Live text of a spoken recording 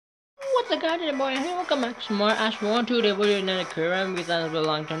the guy to the boy, and welcome back to more Asphalt. Today we're doing another career run because that's what a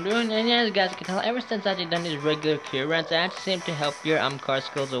long time doing. And yeah, as you guys can tell, ever since I've done these regular career runs, I actually seem to help your car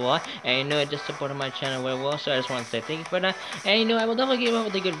skills a lot. And you know, it just supported my channel very well, so I just want to say thank you for that. And you know, I will definitely give up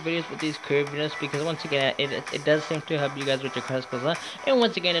with the good videos with these career videos because once again, it does seem to help you guys with your car skills a lot. And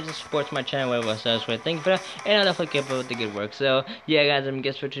once again, it just supports my channel very well, so I just want to thank you for that. And I'll definitely keep up with the good work. So yeah, guys, I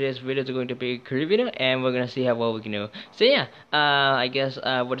guess for today's video is going to be a career video, and we're gonna see how well we can do. So yeah, I guess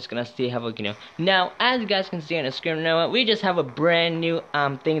we're just gonna see how we can do. Now, as you guys can see on the screen now, we just have a brand new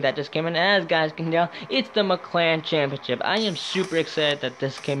thing that just came in. As guys can tell, it's the McLaren Championship. I am super excited that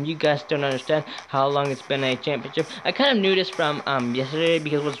this came. You guys don't understand how long it's been a championship. I kind of knew this from yesterday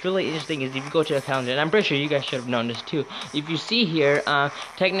because what's really interesting is if you go to the calendar, and I'm pretty sure you guys should have known this too. If you see here,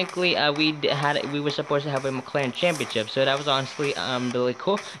 technically we were supposed to have a McLaren Championship, so that was honestly really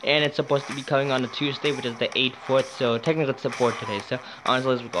cool. And it's supposed to be coming on a Tuesday, which is the 8th, so technically it's the 4th today. So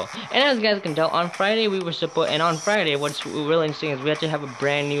honestly, let's go. And as you guys can tell, on Friday we were and on Friday what's really interesting is we actually have a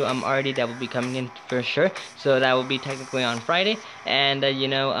brand new RD that will be coming in for sure. So that will be technically on Friday, and you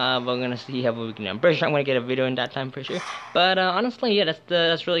know, we're gonna see how we can do. I'm pretty sure I'm gonna get a video in that time for sure. But honestly, yeah,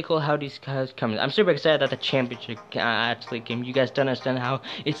 that's really cool how these cars come in. I'm super excited that the championship actually came. You guys don't understand how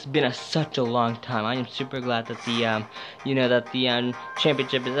it's been such a long time. I am super glad that the you know, that the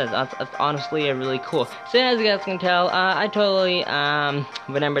championship is that's honestly really cool. So as you guys can tell, I totally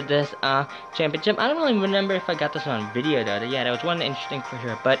remember this championship. I don't really remember if I got this on video though. Yeah, that was one interesting for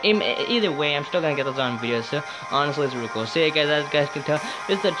sure. But either way, I'm still gonna get this on video. So honestly, it's really cool. So yeah, guys, as you guys can tell,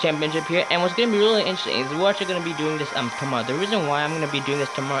 this is the championship here. And what's gonna be really interesting is we're actually gonna be doing this tomorrow. The reason why I'm gonna be doing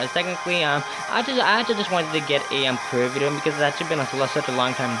this tomorrow is technically I actually just wanted to get a career video because it's actually been such a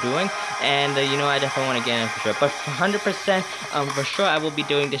long time doing. And you know, I definitely want to get in for sure. But 100% for sure, I will be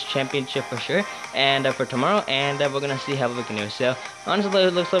doing this championship for sure. And for tomorrow, and we're gonna see how we can do. So honestly,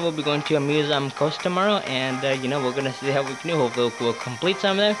 it looks like we'll be going to Amuse Coast tomorrow, and you know, we're gonna see how we can do. Hopefully we'll complete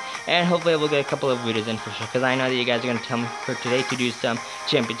some of them, and hopefully we'll get a couple of videos in for sure, because I know that you guys are gonna tell me for today to do some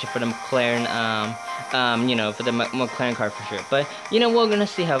championship for the McLaren you know, for the McLaren car for sure. But you know, we're gonna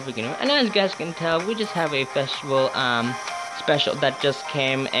see how we can do. And as you guys can tell, we just have a festival special that just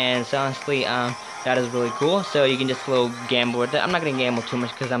came, and so honestly that is really cool. So you can just a little gamble with it. I'm not gonna gamble too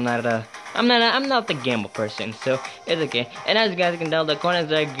much because I'm not the gamble person, so it's okay. And as you guys can tell, the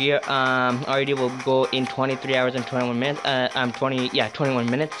Koenigsegg gear already will go in 23 hours and 21 minutes. 21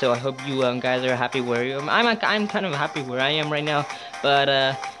 minutes. So I hope you guys are happy where you are. I'm kind of happy where I am right now, but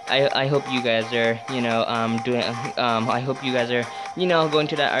I hope you guys are, you know, I hope you guys are, you know, going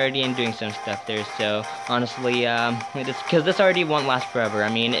to that RD and doing some stuff there. So honestly, because this RD won't last forever.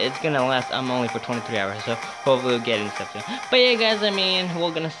 I mean, it's gonna last only for 23 hours. So hopefully we'll get in stuff soon. But yeah, guys, I mean,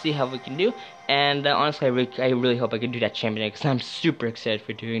 we're gonna see how we can do. And honestly, I really hope I can do that championship because I'm super excited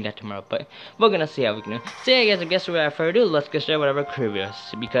for doing that tomorrow. But we're gonna see how we can do. So yeah, guys, I guess without further ado, let's get started with our career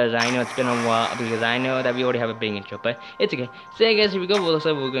videos, because I know it's been a while, because I know that we already have a big intro, but it's okay. So yeah, guys, here we go. Looks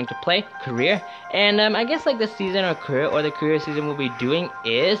like we're going to play career, and I guess like the season or career or the career season we'll be doing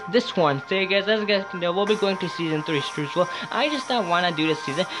is this one. So yeah, guys, as you guys can know, we'll be going to season 3 Strucewell. I just thought why not do this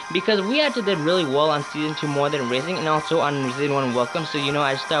season because we actually did really well on season 2 More Than Racing and also on season 1 Welcome. So you know,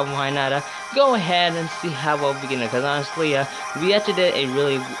 I just thought why not go ahead and see how well we can do, because honestly, we actually did a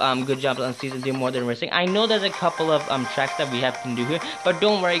really good job on season 2 More Than Racing. I know there's a couple of tracks that we have to do here, but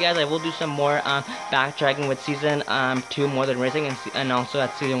don't worry, guys, I will do some more backtracking with season 2 More Than Racing and also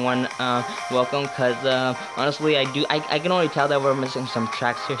at season 1 Welcome, because honestly, I can already tell that we're missing some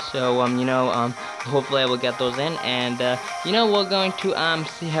tracks here. So you know, hopefully I will get those in, and you know, we're going to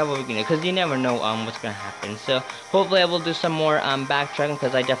see how well we can do, because you never know what's gonna happen. So hopefully I will do some more backtracking,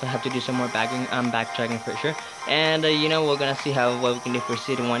 because I definitely have to do some more backtracking for sure. And you know, we're gonna see how what we can do for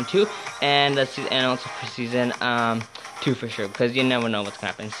season 1, 2, and also for season 2 for sure, because you never know what's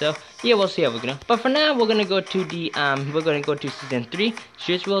gonna happen. So yeah, we'll see how we're gonna. But for now, we're gonna go to the season 3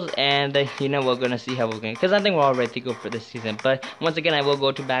 Strucewell, and you know, we're gonna see how we're gonna, because I think we're all ready to go for this season. But once again, I will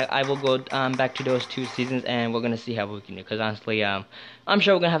go back to those 2 seasons, and we're gonna see how we can do, because honestly, I'm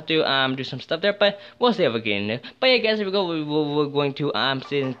sure we're gonna have to do some stuff there, but we'll see how we can do. But yeah, guys, here we go. We're going to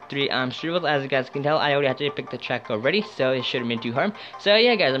season 3 Strucewell. As you guys can tell, I already had to pick the track already, so it shouldn't be too hard. So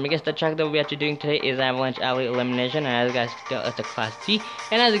yeah, guys, I guess the track that we're actually doing today is Avalanche Alley Elimination. And as as you guys can tell, it's a Class C,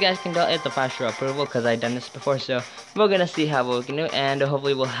 and as you guys can tell, it's a 5-star approval because I've done this before. So we're gonna see how we can do, and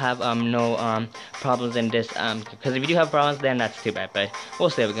hopefully we'll have no problems in this. Because if you do have problems, then that's too bad. But we'll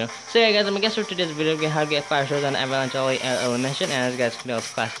see how we can do. So yeah, guys, I'm gonna guess for today's video, we're gonna how to get 5 stars on Avalanche elimination, and as you guys can tell,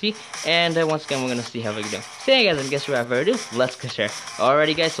 it's Class C. And once again, we're gonna see how we can do. So yeah, guys, I guess without further ado, let's get started.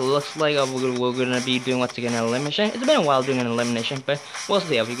 Alrighty, guys, so it looks like we're gonna be doing once again an elimination. It's been a while doing an elimination, but we'll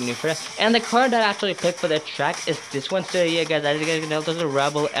see how we can do for that. And the car that I actually picked for the track is this one. So yeah, guys, as you guys can tell, there's a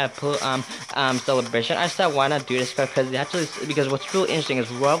Rebel Apple celebration. I just thought why not do this car because what's really interesting is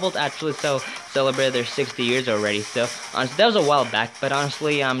Rebels actually celebrated their 60 years already. So honestly, that was a while back, but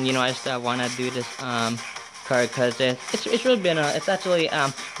honestly, you know, I just thought why not do this car because it's really been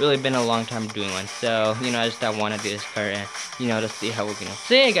really been a long time doing one. So you know, I just want to do this car and you know to see how we're gonna.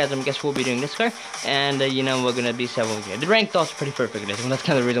 So yeah, guys, I guess we'll be doing this car, and you know we're gonna be the rank thought's pretty perfect. This one, that's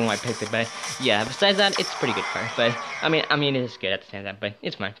kind of the reason why I picked it. But yeah, besides that, it's a pretty good car. But I mean it is good at the same time. But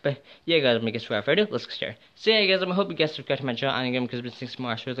it's fine. But yeah, guys, I guess without further ado, let's get started. So yeah, guys, I hope you guys subscribe to my channel. I'm gonna because it's 6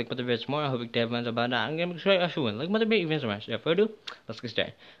 more shows like but the videos more. I hope you have fun about that. I'm gonna subscribe. I should win like but the big events more. So without further ado, let's get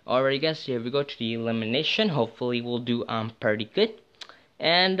started. Alrighty, guys, here we go to the elimination. Hopefully we'll do pretty good,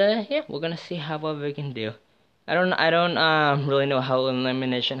 and yeah, we're gonna see how well we can do. I don't really know how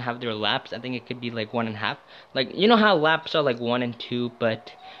elimination have their laps. I think it could be like 1.5. Like you know how laps are like 1 and 2,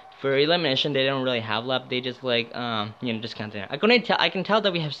 but for elimination they don't really have lap. They just like you know just count it. I can tell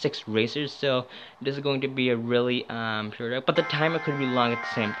that we have 6 racers, so this is going to be a really short. But the timer could be long at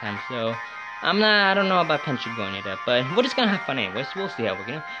the same time. So I don't know about pension going yet, but we're just gonna have fun anyways. We'll see how we're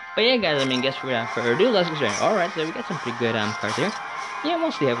gonna. But yeah, guys, guess without further ado, let's get started. Alright, so we got some pretty good cars here. Yeah,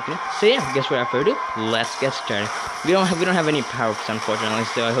 we'll see how we can. So yeah, guess without further ado, let's get started. We don't have any power-ups unfortunately,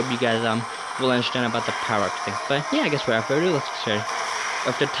 so I hope you guys will understand about the power-up thing. But yeah, I guess without further ado, let's get started.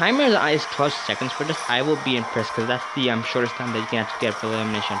 If the timer is 12 seconds for this, I will be impressed because that's the shortest time that you can actually get for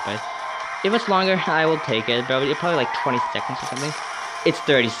elimination. But if it's longer, I will take it. But it's probably like 20 seconds or something. It's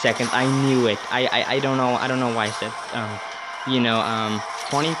 30 seconds. I knew it. I don't know why I said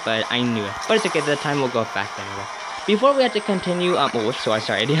 20, but I knew it. But it's okay. The time will go fast anyway. Before we have to continue,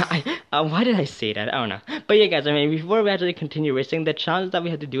 sorry. Why did I say that? I don't know. But yeah, guys, before we actually continue racing, the challenge that we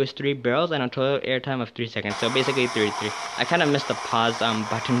have to do is 3 barrels and a total airtime of 3 seconds. So basically 33. I kind of missed the pause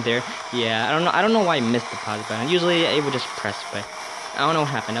button there. Yeah, I don't know why I missed the pause button. Usually it would just press, but I don't know what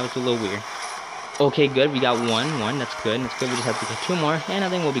happened. That was a little weird. Okay, good. We got one. That's good. That's good. We just have to get 2 more, and I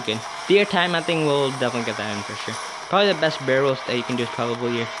think we'll be good. The airtime, I think we'll definitely get that in for sure. Probably the best barrels that you can do is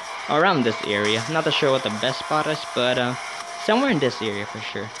probably around this area. Not too sure what the best spot is, but somewhere in this area for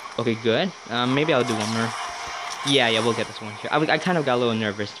sure. Okay, good. Maybe I'll do one more. Yeah, we'll get this one here. I kind of got a little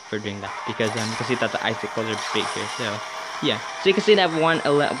nervous for doing that because you can see that the icicles are big here. So yeah, so you can see that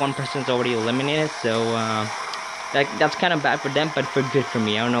one person's already eliminated. So that's kind of bad for them, but good for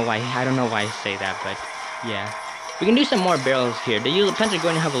me. I don't know why I say that, but yeah, we can do some more barrels here. The Pens are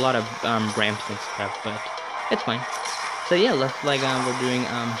going to have a lot of ramps and stuff, but it's fine. So yeah, looks like we're doing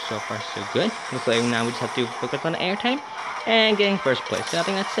so far so good. Looks like now we just have to focus on airtime and getting first place. So I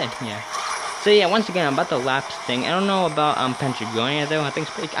think that's it. Yeah. So yeah, once again about the laps thing. I don't know about Pentagonia though. I think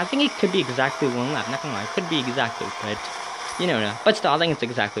it could be exactly 1 lap. Not gonna lie, it could be exactly, but you never know. But still, I think it's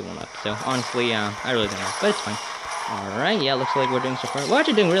exactly 1 lap. So honestly, I really don't know, but it's fine. Alright, yeah, looks like we're doing so far. We're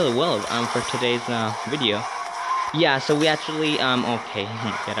actually doing really well for today's video. Yeah, so we actually okay,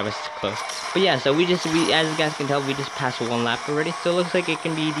 yeah, that was close. But yeah, so we as you guys can tell, we just passed 1 lap already. So it looks like it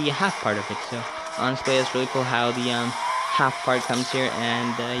can be the half part of it. So honestly, it's really cool how the half part comes here.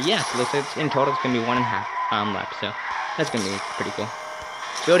 And yeah, so it looks like in total it's gonna be 1.5 laps. So that's gonna be pretty cool.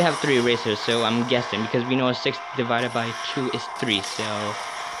 We already have 3 racers, so I'm guessing because we know 6 divided by 2 is 3. So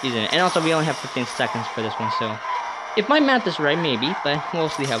isn't it? And also we only have 15 seconds for this one. So if my math is right, maybe, but we'll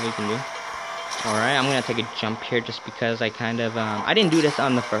see how we can do. Alright, I'm gonna take a jump here just because I kind of, I didn't do this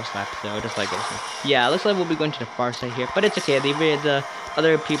on the first lap, so just like this one. Yeah, looks like we'll be going to the far side here, but it's okay. The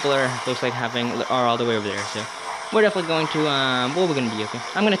other people are all the way over there, so we're definitely going to, we're gonna be okay.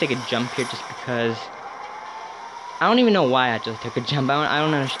 I'm gonna take a jump here just because I don't even know why I just took a jump. I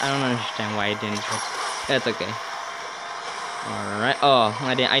don't understand why I didn't, but that's okay. Alright, oh,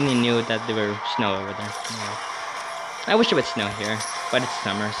 I knew that there were snow over there. Yeah. I wish it would snow here, but it's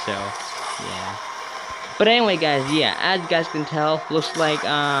summer, so yeah. But anyway, guys, yeah, as you guys can tell, looks like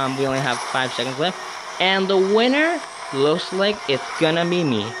we only have 5 seconds left, and the winner looks like it's gonna be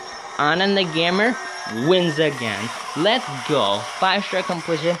me. Anand the Gamer wins again. Let's go. 5-star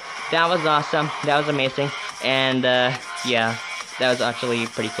completion. That was awesome. That was amazing. And yeah, that was actually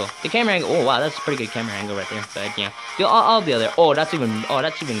pretty cool. The camera angle. Oh wow, that's a pretty good camera angle right there. But yeah, all the other. Oh, that's even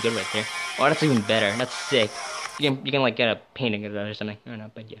good right there. Oh, that's even better. That's sick. You can like get a painting of that or something. I don't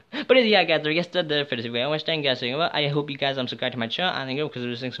know, but yeah. But yeah, guys, I guess that's it for this video. I want to thank you guys for watching. I hope you guys subscribe to my channel. I think because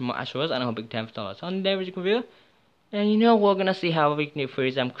we're doing some more Asphalt, and I hope you can have $10 on the review. And we're gonna see how we can do for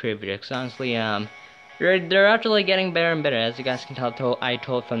these career videos. Cause honestly, they're actually getting better and better, as you guys can tell. I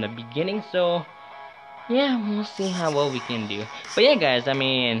told from the beginning. So yeah, we'll see how well we can do. But yeah, guys, I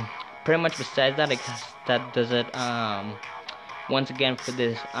mean, pretty much besides that, I guess that does it. Once again for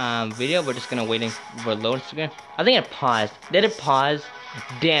this video, we're just gonna waiting for load screen. I think it paused. Did it pause?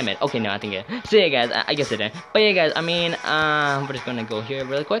 Damn it. Okay, no, I think it. So yeah, guys, I guess it did. But yeah, guys, I mean, we're just gonna go here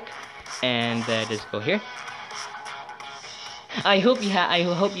really quick, and just go here. I hope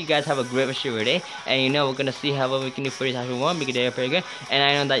you guys have a great rest of your day, and we're gonna see how well we can do for this after one because they're pretty good, and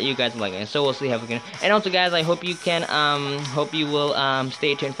I know that you guys like it, so we'll see how we can. And also, guys, I hope you can hope you will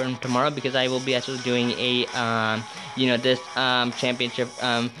stay tuned for tomorrow because I will be actually doing a this championship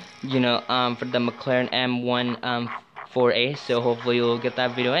for the McLaren M1 4A, so hopefully you'll get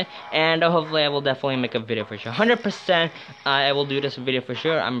that video in, and hopefully I will definitely make a video for sure. 100% I will do this video for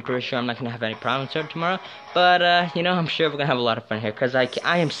sure. I'm pretty sure I'm not gonna have any problems here tomorrow, but I'm sure we're gonna have a lot of fun here because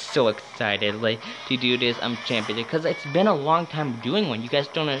I am so excited like to do this championship because it's been a long time doing one. You guys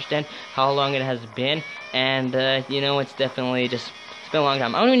don't understand how long it has been, and it's definitely just. It's been a long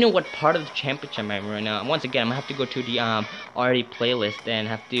time. I don't even know what part of the championship I'm in right now. Once again, I'm gonna have to go to the already playlist and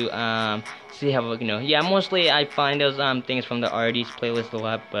have to see how yeah, mostly I find those things from the RD's playlist a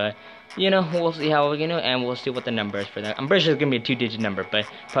lot, but we'll see how we can do, and we'll see what the number is for that. I'm pretty sure it's gonna be a 2-digit number, but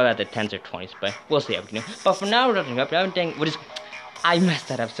probably at the 10s or 20s, but we'll see how we can do. But for now, we're wrapping up. I messed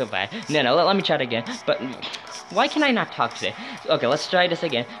that up so bad. No, let me try it again. But why can I not talk today? Okay, let's try this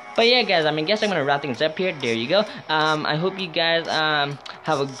again. But yeah, guys, I guess I'm gonna wrap things up here. There you go. I hope you guys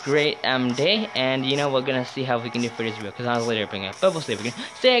have a great day, and we're gonna see how we can do for this video because I was later bring it up. But we'll see if we can.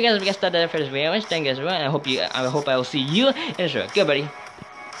 So yeah, guys, we got started for this video. Thank you guys, everyone. I hope I will see you in this video. Good, buddy.